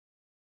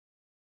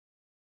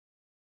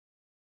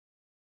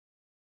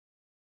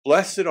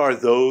Blessed are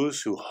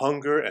those who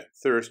hunger and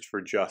thirst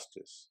for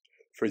justice,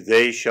 for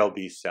they shall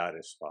be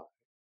satisfied.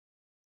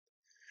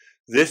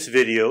 This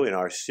video in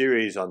our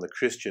series on the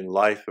Christian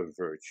life of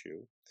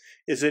virtue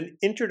is an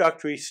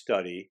introductory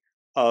study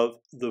of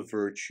the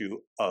virtue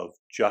of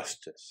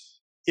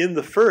justice. In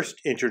the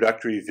first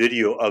introductory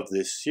video of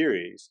this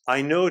series,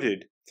 I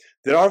noted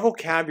that our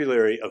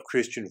vocabulary of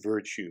Christian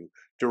virtue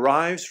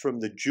derives from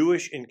the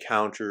Jewish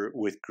encounter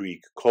with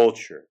Greek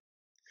culture.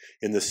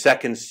 In the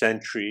 2nd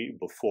century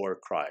before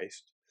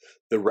Christ,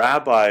 the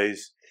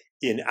rabbis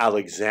in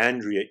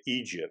Alexandria,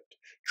 Egypt,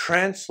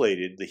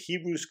 translated the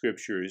Hebrew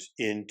scriptures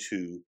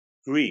into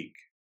Greek.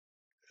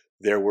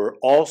 There were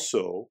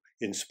also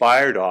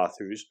inspired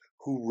authors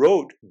who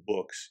wrote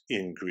books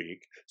in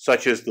Greek,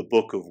 such as the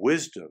Book of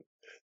Wisdom,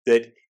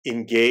 that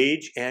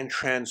engage and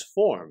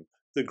transform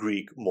the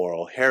Greek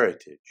moral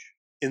heritage.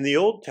 In the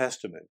Old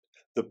Testament,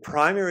 the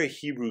primary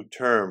Hebrew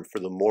term for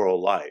the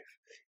moral life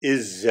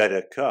is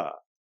tzedakah,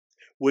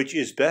 which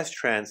is best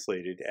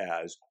translated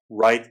as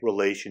right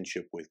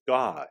relationship with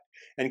God,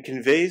 and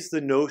conveys the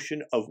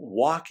notion of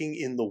walking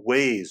in the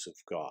ways of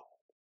God.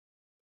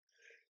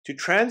 To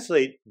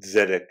translate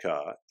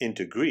tzedakah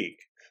into Greek,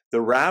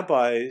 the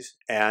rabbis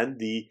and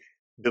the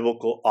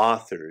biblical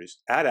authors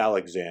at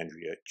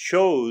Alexandria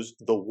chose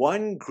the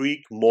one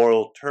Greek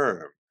moral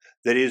term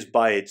that is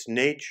by its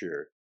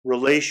nature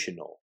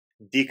relational,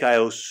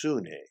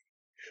 dikaiosune,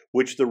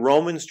 which the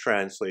Romans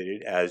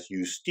translated as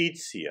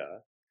justitia,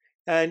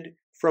 and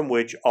from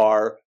which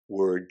our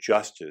word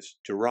justice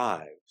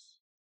derives.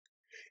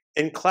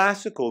 In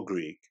classical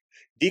Greek,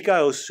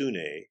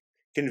 dikaiosune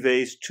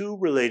conveys two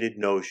related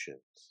notions.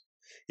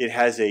 It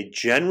has a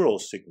general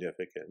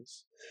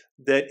significance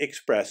that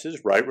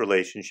expresses right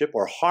relationship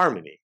or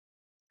harmony,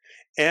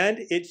 and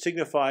it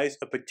signifies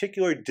a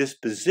particular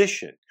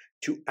disposition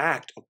to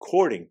act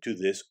according to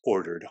this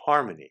ordered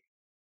harmony.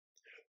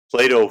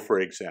 Plato,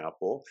 for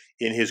example,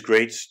 in his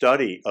great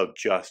study of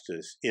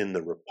justice in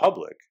the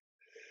Republic,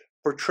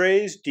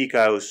 portrays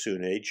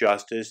dikaiosune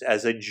justice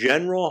as a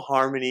general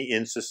harmony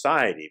in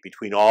society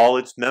between all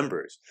its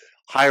members,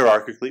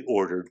 hierarchically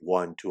ordered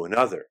one to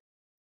another.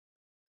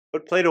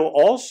 But Plato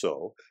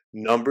also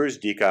numbers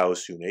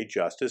dikaiosune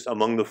justice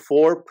among the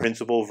 4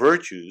 principal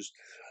virtues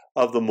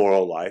of the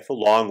moral life,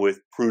 along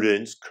with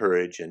prudence,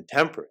 courage, and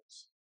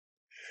temperance.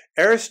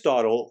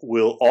 Aristotle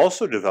will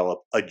also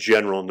develop a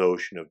general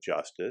notion of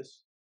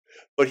justice,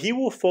 but he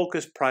will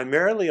focus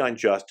primarily on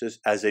justice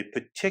as a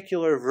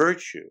particular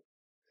virtue,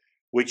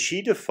 which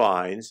he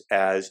defines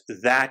as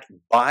that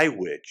by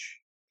which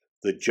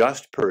the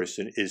just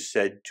person is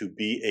said to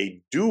be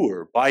a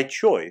doer by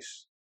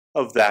choice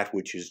of that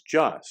which is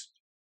just.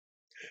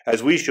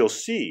 As we shall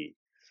see,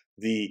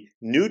 the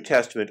New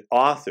Testament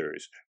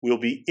authors will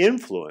be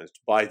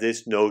influenced by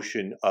this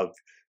notion of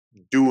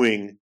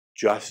doing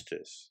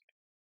justice.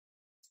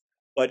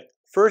 But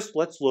first,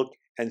 let's look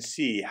and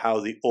see how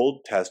the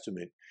Old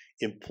Testament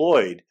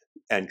employed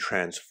and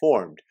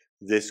transformed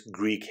this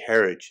Greek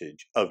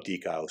heritage of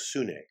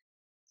dikaiosune.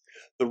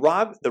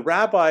 The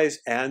rabbis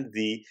and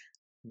the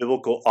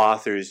biblical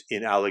authors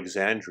in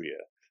Alexandria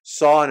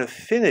saw an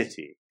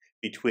affinity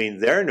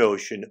between their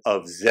notion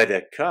of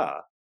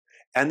tzedakah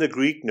and the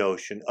Greek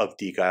notion of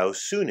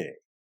dikaiosune,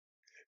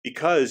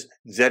 because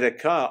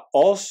tzedakah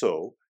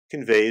also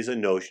conveys a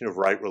notion of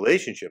right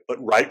relationship, but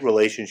right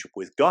relationship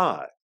with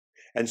God.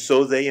 And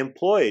so they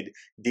employed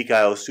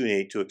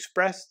dikaiosune to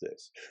express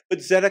this. But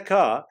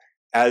tzedakah,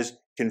 as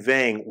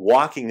conveying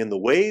walking in the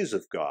ways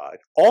of God,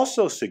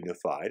 also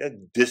signified a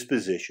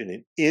disposition,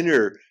 an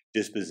inner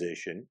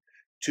disposition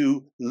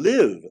to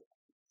live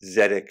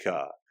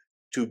tzedakah,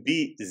 to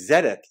be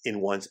tzedek in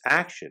one's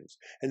actions.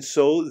 And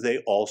so they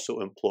also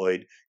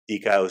employed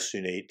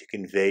dikaiosune to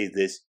convey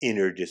this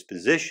inner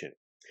disposition.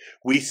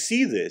 We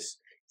see this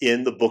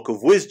in the Book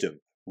of Wisdom,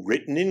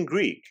 written in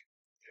Greek,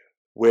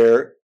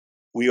 where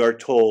we are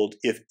told,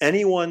 if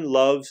anyone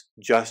loves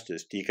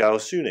justice,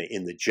 dikaiosune,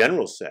 in the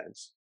general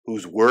sense,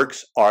 whose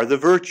works are the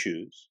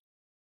virtues,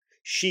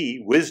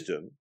 she,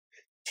 wisdom,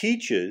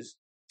 teaches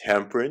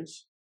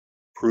temperance,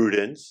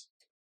 prudence,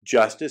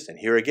 justice, and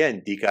here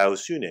again,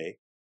 dikaiosune,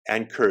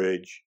 and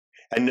courage,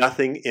 and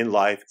nothing in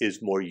life is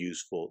more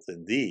useful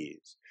than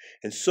these.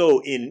 And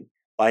so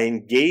by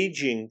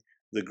engaging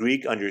the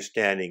Greek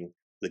understanding,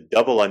 the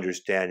double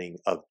understanding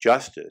of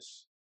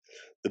justice,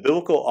 the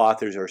biblical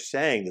authors are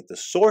saying that the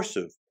source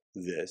of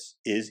this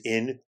is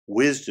in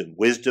wisdom,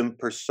 wisdom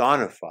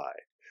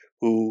personified,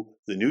 who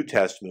the New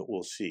Testament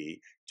will see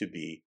to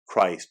be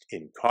Christ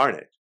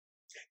incarnate.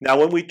 Now,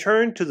 when we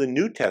turn to the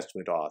New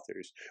Testament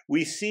authors,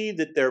 we see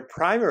that their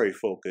primary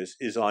focus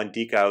is on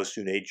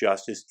dikaiosune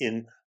justice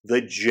in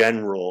the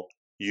general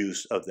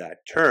use of that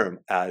term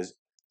as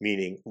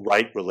meaning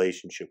right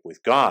relationship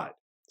with God.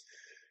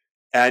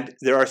 And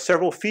there are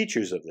several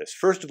features of this.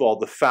 First of all,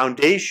 the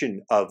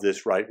foundation of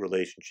this right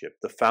relationship,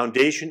 the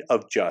foundation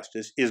of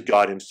justice, is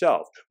God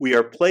himself. We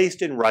are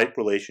placed in right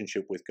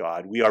relationship with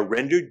God. We are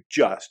rendered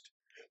just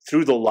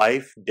through the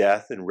life,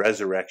 death, and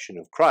resurrection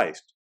of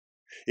Christ.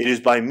 It is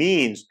by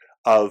means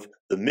of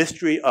the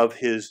mystery of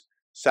his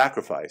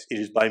sacrifice. It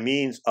is by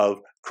means of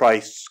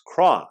Christ's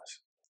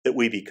cross that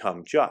we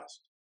become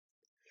just.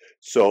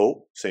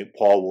 So St.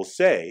 Paul will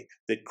say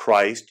that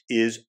Christ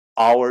is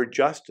our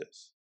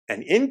justice,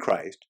 and in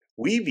Christ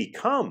we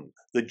become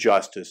the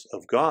justice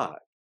of God.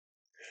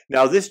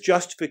 Now, this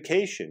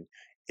justification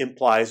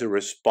implies a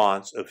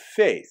response of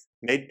faith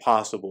made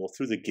possible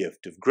through the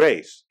gift of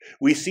grace.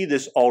 We see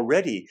this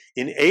already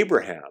in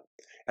Abraham.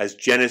 As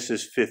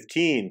Genesis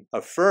 15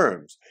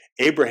 affirms,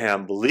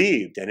 Abraham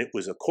believed and it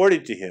was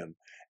accorded to him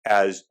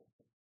as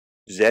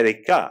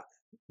zedekah,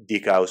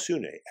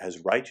 dikaosune, as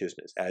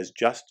righteousness, as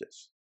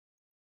justice.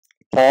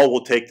 Paul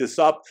will take this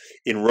up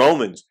in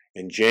Romans,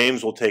 and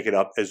James will take it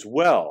up as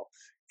well.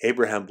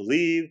 Abraham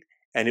believed,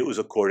 and it was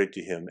accorded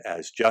to him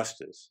as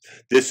justice.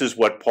 This is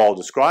what Paul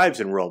describes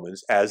in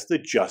Romans as the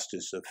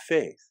justice of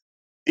faith.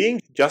 Being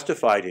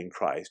justified in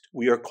Christ,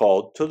 we are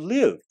called to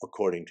live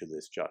according to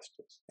this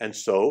justice. And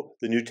so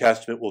the New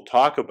Testament will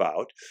talk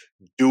about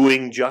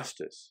doing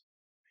justice,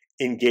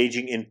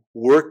 engaging in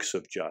works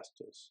of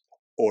justice,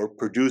 or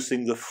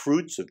producing the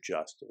fruits of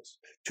justice,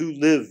 to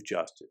live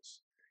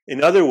justice.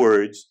 In other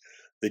words,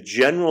 the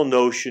general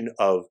notion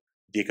of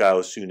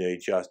dikaosune,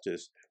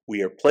 justice,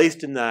 we are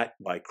placed in that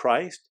by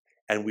Christ,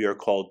 and we are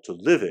called to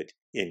live it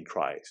in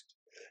Christ.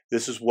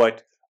 This is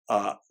what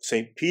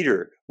St.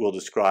 Peter will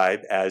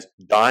describe as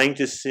dying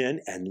to sin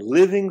and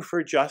living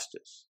for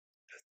justice,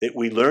 that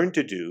we learn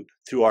to do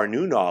through our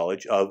new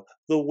knowledge of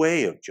the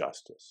way of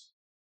justice.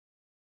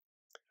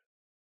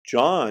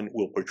 John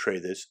will portray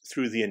this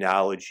through the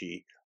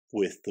analogy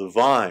with the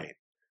vine.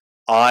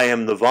 I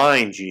am the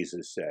vine,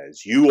 Jesus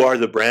says. You are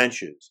the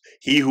branches.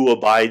 He who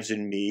abides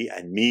in me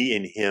and me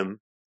in him,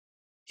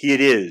 he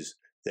it is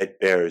that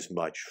bears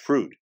much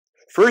fruit.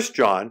 1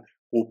 John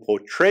will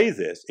portray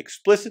this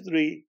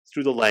explicitly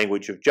through the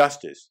language of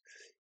justice.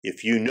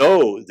 If you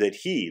know that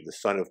he, the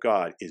Son of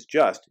God, is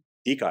just,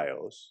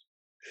 dikaios,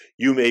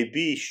 you may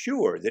be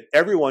sure that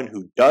everyone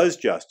who does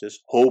justice,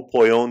 ho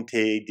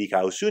poionte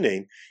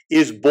dikaosunen,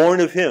 is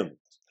born of him.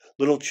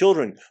 Little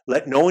children,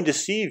 let no one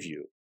deceive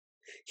you.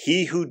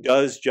 He who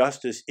does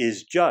justice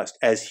is just,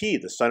 as he,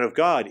 the Son of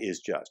God, is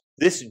just.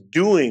 This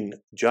doing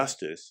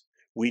justice,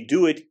 we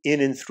do it in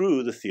and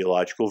through the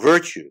theological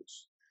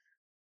virtues.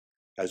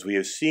 As we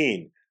have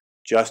seen,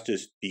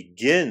 justice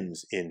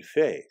begins in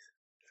faith,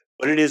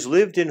 but it is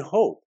lived in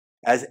hope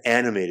as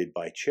animated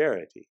by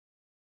charity.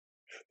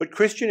 But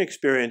Christian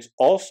experience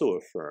also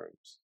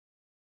affirms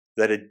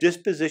that a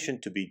disposition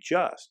to be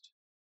just,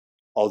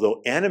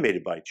 although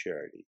animated by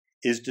charity,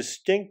 is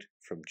distinct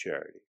from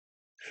charity.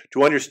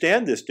 To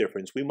understand this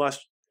difference, we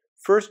must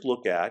first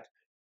look at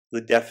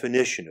the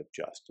definition of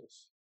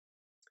justice.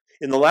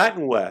 In the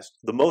Latin West,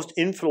 the most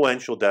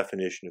influential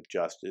definition of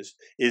justice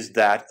is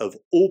that of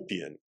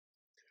Ulpian,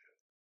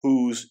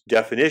 whose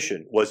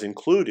definition was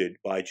included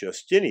by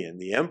Justinian,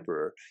 the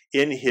emperor,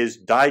 in his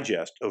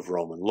Digest of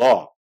Roman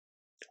Law.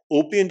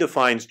 Ulpian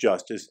defines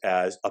justice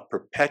as a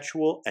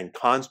perpetual and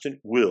constant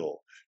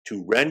will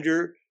to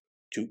render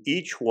to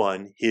each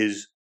one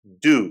his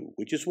due,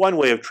 which is one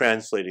way of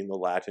translating the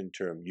Latin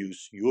term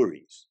jus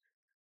juris.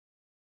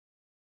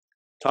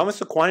 Thomas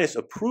Aquinas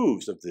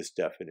approves of this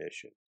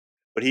definition,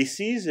 but he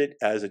sees it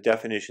as a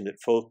definition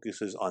that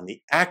focuses on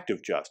the act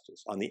of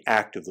justice, on the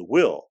act of the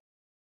will.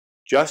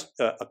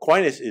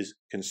 Aquinas is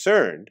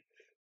concerned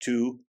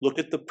to look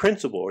at the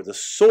principle or the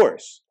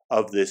source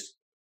of this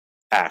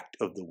act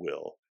of the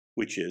will,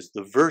 which is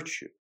the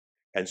virtue.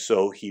 And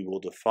so he will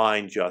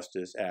define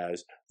justice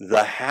as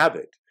the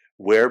habit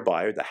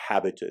whereby, or the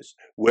habitus,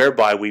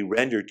 whereby we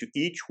render to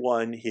each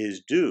one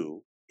his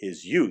due,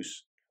 his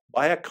use,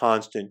 by a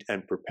constant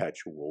and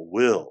perpetual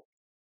will.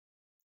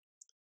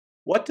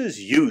 What does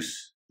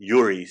jus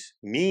juris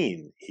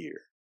mean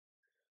here?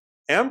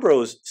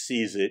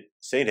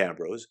 St.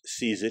 Ambrose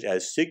sees it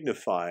as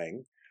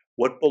signifying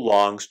what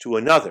belongs to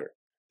another,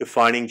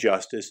 defining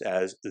justice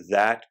as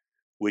that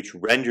which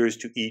renders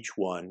to each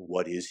one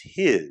what is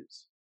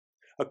his.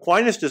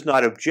 Aquinas does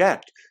not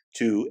object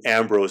to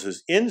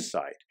Ambrose's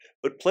insight,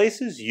 but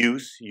places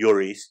jus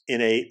juris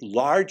in a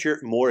larger,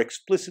 more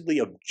explicitly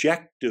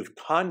objective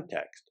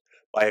context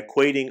by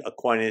equating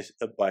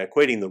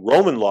the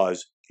Roman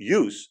law's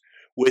jus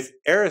with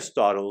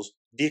Aristotle's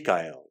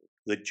dikaion,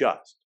 the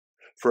just.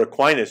 For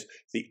Aquinas,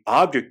 the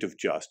object of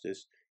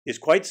justice is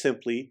quite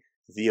simply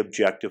the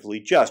objectively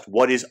just,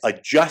 what is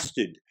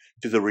adjusted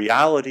to the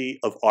reality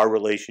of our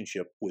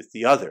relationship with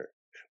the other.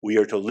 We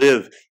are to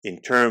live in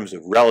terms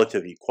of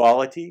relative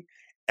equality,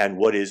 and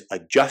what is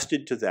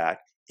adjusted to that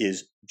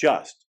is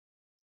just.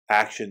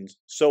 Actions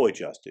so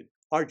adjusted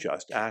are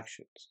just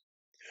actions.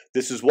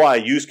 This is why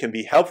jus can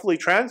be helpfully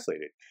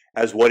translated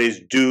as what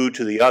is due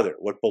to the other,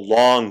 what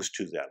belongs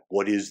to them,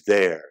 what is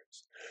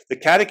theirs. The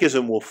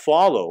Catechism will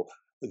follow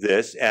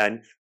this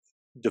and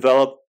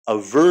develop a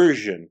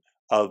version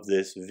of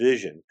this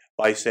vision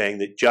by saying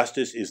that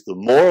justice is the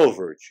moral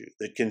virtue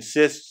that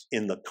consists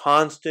in the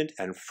constant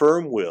and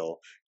firm will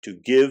to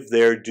give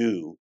their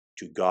due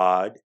to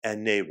God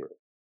and neighbor.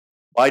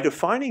 By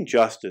defining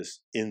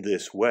justice in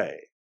this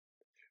way,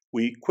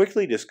 we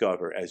quickly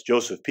discover, as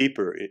Joseph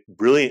Pieper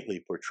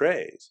brilliantly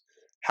portrays,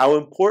 how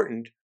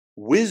important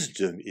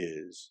wisdom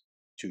is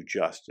to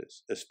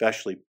justice,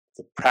 especially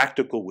the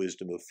practical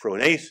wisdom of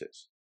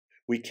phronesis.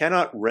 We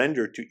cannot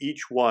render to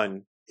each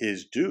one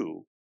his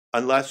due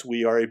unless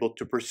we are able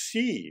to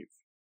perceive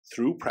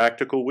through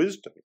practical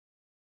wisdom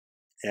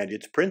and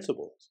its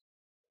principles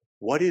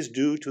what is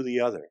due to the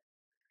other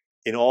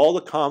in all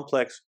the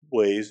complex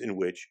ways in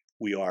which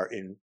we are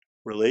in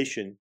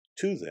relation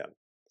to them.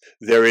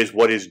 There is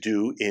what is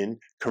due in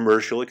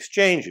commercial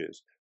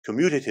exchanges,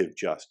 commutative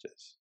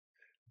justice.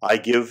 I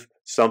give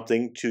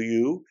something to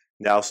you,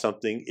 now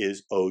something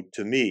is owed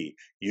to me.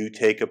 You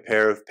take a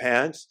pair of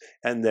pants,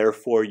 and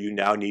therefore you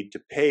now need to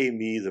pay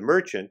me, the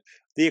merchant,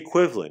 the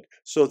equivalent,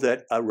 so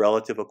that a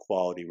relative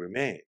equality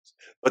remains.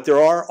 But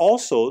there are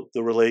also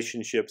the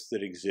relationships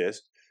that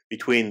exist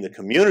between the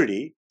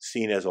community,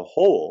 seen as a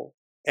whole,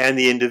 and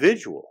the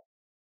individual,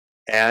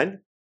 and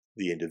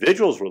the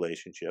individual's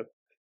relationship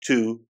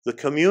to the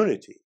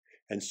community.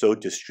 And so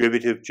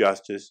distributive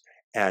justice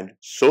and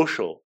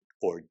social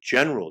or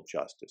general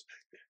justice.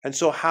 And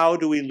so how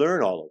do we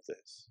learn all of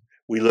this?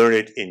 We learn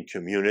it in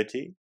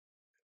community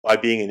by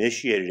being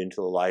initiated into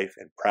the life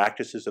and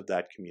practices of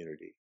that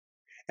community.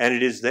 And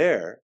it is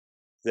there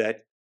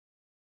that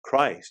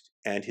Christ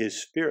and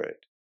his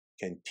Spirit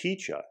can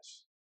teach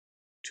us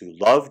to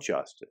love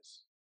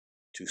justice,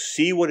 to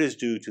see what is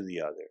due to the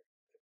other,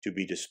 to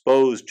be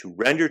disposed to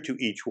render to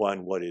each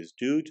one what is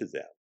due to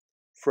them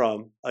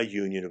from a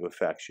union of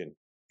affection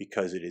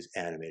because it is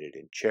animated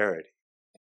in charity.